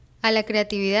A la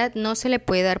creatividad no se le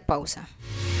puede dar pausa.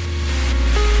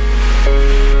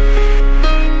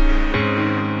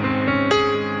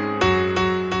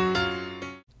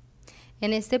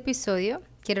 En este episodio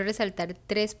quiero resaltar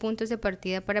 3 puntos de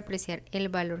partida para apreciar el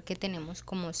valor que tenemos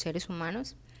como seres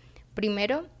humanos.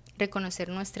 Primero, reconocer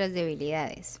nuestras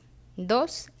debilidades.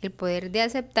 2, el poder de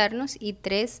aceptarnos. Y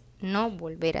 3, no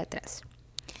volver atrás.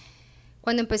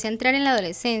 Cuando empecé a entrar en la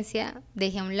adolescencia,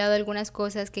 dejé a un lado algunas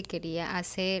cosas que quería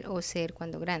hacer o ser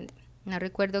cuando grande. No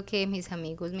recuerdo que mis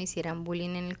amigos me hicieran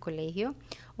bullying en el colegio,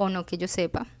 o no que yo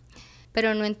sepa,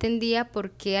 pero no entendía por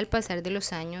qué al pasar de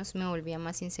los años me volvía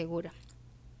más insegura.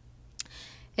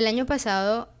 El año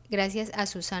pasado, gracias a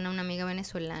Susana, una amiga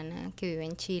venezolana que vive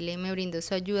en Chile, me brindó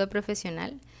su ayuda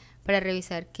profesional para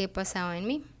revisar qué pasaba en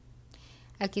mí.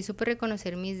 Aquí supe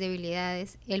reconocer mis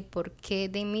debilidades, el porqué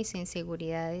de mis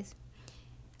inseguridades.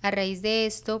 A raíz de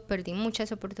esto perdí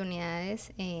muchas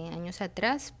oportunidades años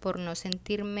atrás por no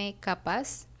sentirme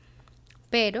capaz,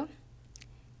 pero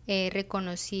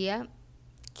reconocía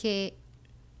que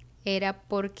era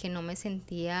porque no me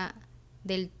sentía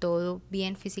del todo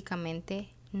bien físicamente,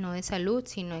 no de salud,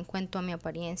 sino en cuanto a mi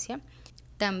apariencia.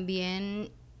 También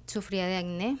sufría de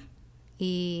acné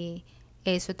y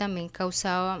eso también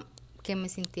causaba que me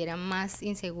sintiera más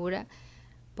insegura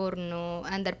por no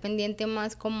andar pendiente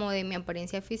más como de mi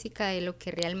apariencia física, de lo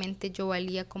que realmente yo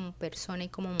valía como persona y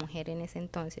como mujer en ese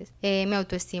entonces. Mi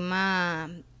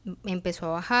autoestima empezó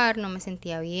a bajar, no me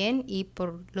sentía bien y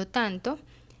por lo tanto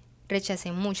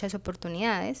rechacé muchas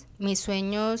oportunidades. Mis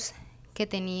sueños que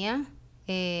tenía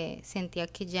sentía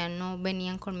que ya no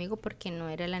venían conmigo porque no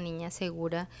era la niña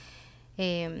segura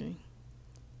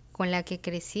con la que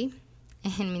crecí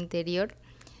en mi interior.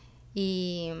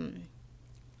 Y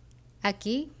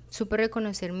aquí supe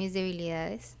reconocer mis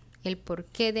debilidades, el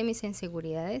porqué de mis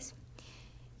inseguridades,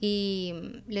 y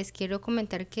les quiero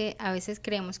comentar que a veces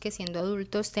creemos que siendo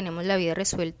adultos tenemos la vida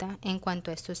resuelta en cuanto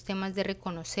a estos temas de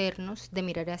reconocernos, de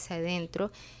mirar hacia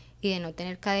adentro y de no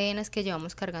tener cadenas que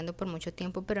llevamos cargando por mucho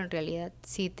tiempo, pero en realidad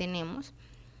sí tenemos.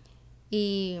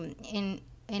 Y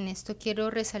en esto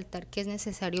quiero resaltar que es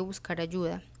necesario buscar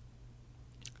ayuda,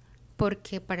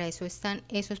 porque para eso están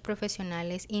esos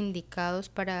profesionales indicados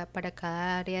para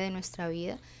cada área de nuestra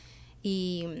vida.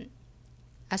 Y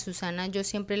a Susana yo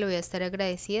siempre le voy a estar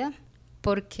agradecida,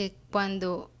 porque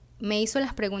cuando me hizo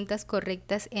las preguntas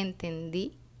correctas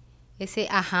entendí ese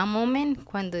aha moment,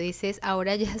 cuando dices,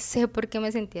 ahora ya sé por qué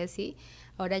me sentí así,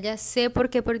 ahora ya sé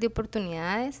por qué perdí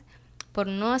oportunidades, por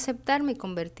no aceptarme y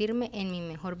convertirme en mi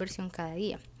mejor versión cada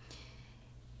día.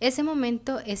 Ese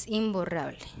momento es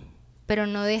imborrable, pero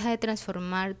no deja de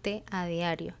transformarte a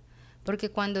diario, porque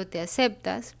cuando te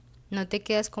aceptas, no te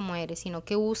quedas como eres, sino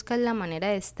que buscas la manera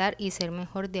de estar y ser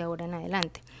mejor de ahora en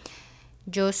adelante.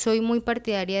 Yo soy muy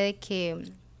partidaria de que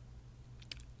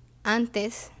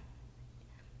antes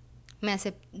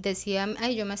decía,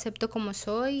 yo me acepto como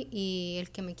soy y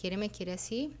el que me quiere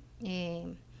así.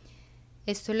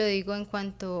 Esto lo digo en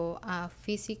cuanto a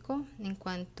físico, en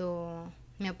cuanto a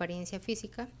mi apariencia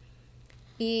física.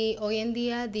 Y hoy en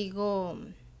día digo,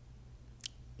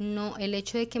 no, el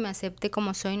hecho de que me acepte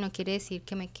como soy no quiere decir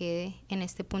que me quede en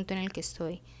este punto en el que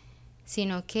estoy,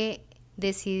 sino que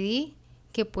decidí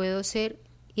que puedo ser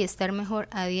y estar mejor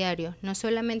a diario, no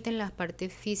solamente en la parte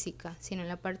física, sino en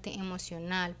la parte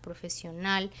emocional,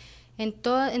 profesional, en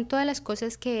todas las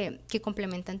cosas que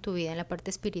complementan tu vida, en la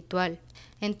parte espiritual.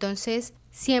 Entonces,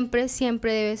 siempre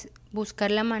debes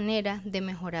buscar la manera de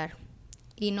mejorar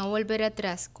y no volver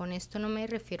atrás. Con esto no me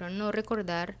refiero a no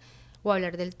recordar o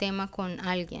hablar del tema con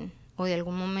alguien o de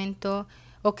algún momento,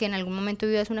 o que en algún momento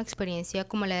vivas una experiencia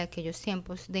como la de aquellos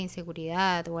tiempos de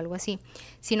inseguridad o algo así,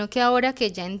 sino que ahora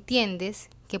que ya entiendes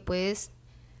que puedes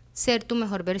ser tu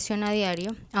mejor versión a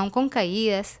diario, aun con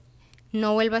caídas,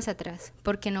 no vuelvas atrás,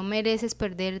 porque no mereces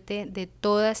perderte de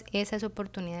todas esas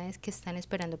oportunidades que están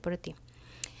esperando por ti.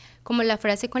 Como la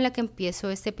frase con la que empiezo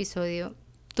este episodio,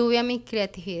 tuve a mi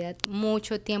creatividad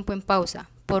mucho tiempo en pausa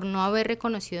por no haber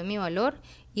reconocido mi valor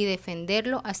y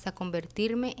defenderlo hasta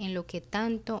convertirme en lo que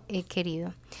tanto he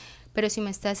querido. Pero si me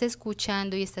estás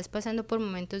escuchando y estás pasando por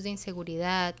momentos de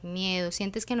inseguridad, miedo,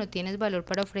 sientes que no tienes valor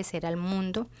para ofrecer al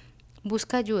mundo,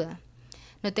 busca ayuda.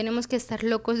 No tenemos que estar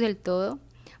locos del todo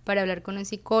para hablar con un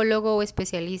psicólogo o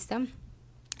especialista.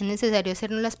 Es necesario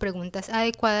hacernos las preguntas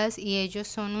adecuadas y ellos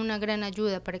son una gran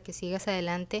ayuda para que sigas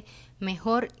adelante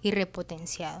mejor y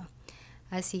repotenciado.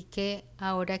 Así que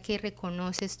ahora que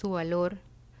reconoces tu valor,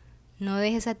 no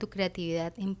dejes a tu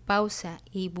creatividad en pausa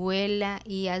y vuela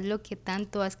y haz lo que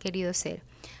tanto has querido ser,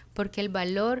 porque el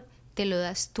valor te lo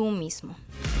das tú mismo.